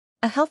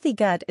A healthy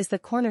gut is the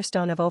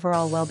cornerstone of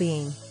overall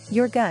well-being.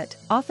 Your gut,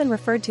 often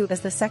referred to as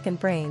the second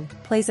brain,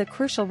 plays a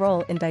crucial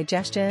role in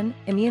digestion,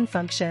 immune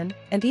function,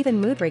 and even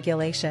mood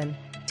regulation.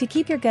 To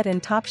keep your gut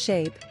in top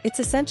shape, it's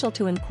essential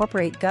to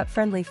incorporate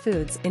gut-friendly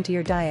foods into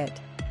your diet.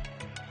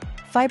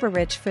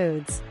 Fiber-rich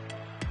foods.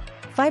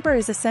 Fiber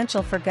is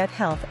essential for gut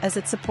health as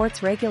it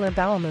supports regular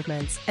bowel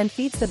movements and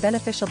feeds the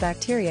beneficial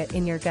bacteria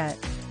in your gut.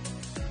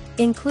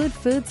 Include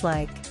foods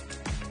like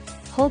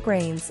whole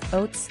grains,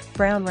 oats,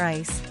 brown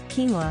rice,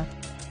 quinoa,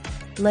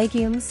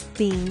 legumes,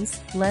 beans,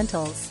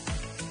 lentils,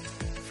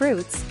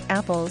 fruits,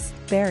 apples,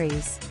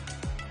 berries,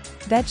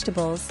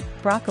 vegetables,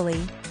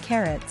 broccoli,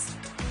 carrots.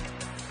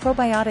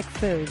 Probiotic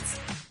foods.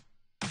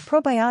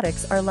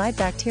 Probiotics are live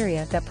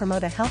bacteria that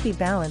promote a healthy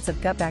balance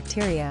of gut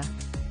bacteria.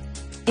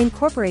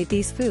 Incorporate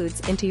these foods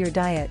into your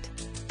diet.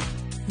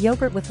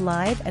 Yogurt with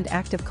live and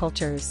active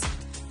cultures.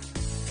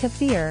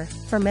 Kefir,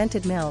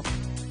 fermented milk.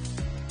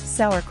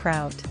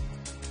 Sauerkraut.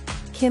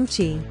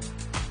 Kimchi.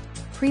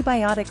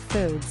 Prebiotic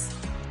foods.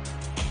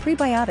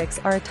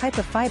 Prebiotics are a type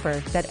of fiber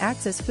that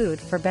acts as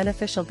food for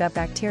beneficial gut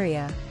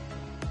bacteria.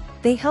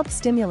 They help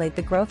stimulate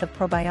the growth of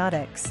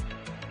probiotics.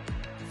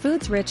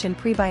 Foods rich in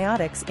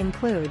prebiotics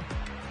include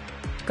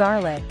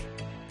garlic,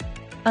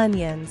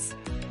 onions,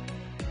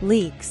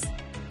 leeks,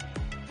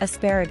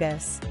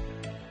 asparagus.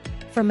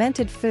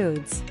 Fermented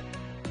foods.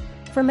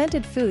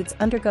 Fermented foods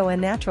undergo a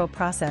natural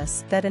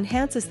process that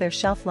enhances their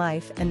shelf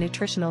life and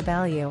nutritional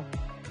value.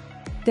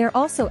 They're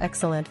also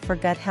excellent for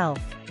gut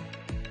health.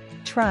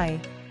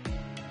 Try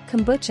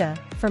kombucha,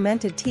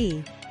 fermented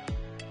tea.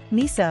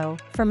 Miso,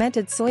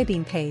 fermented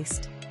soybean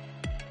paste.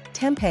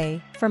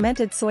 Tempeh,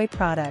 fermented soy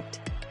product.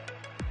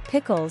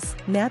 Pickles,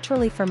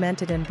 naturally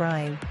fermented in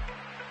brine.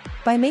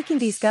 By making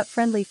these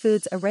gut-friendly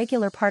foods a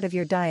regular part of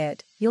your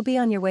diet, you'll be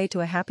on your way to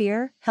a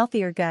happier,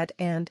 healthier gut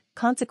and,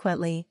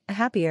 consequently, a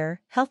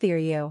happier, healthier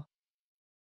you.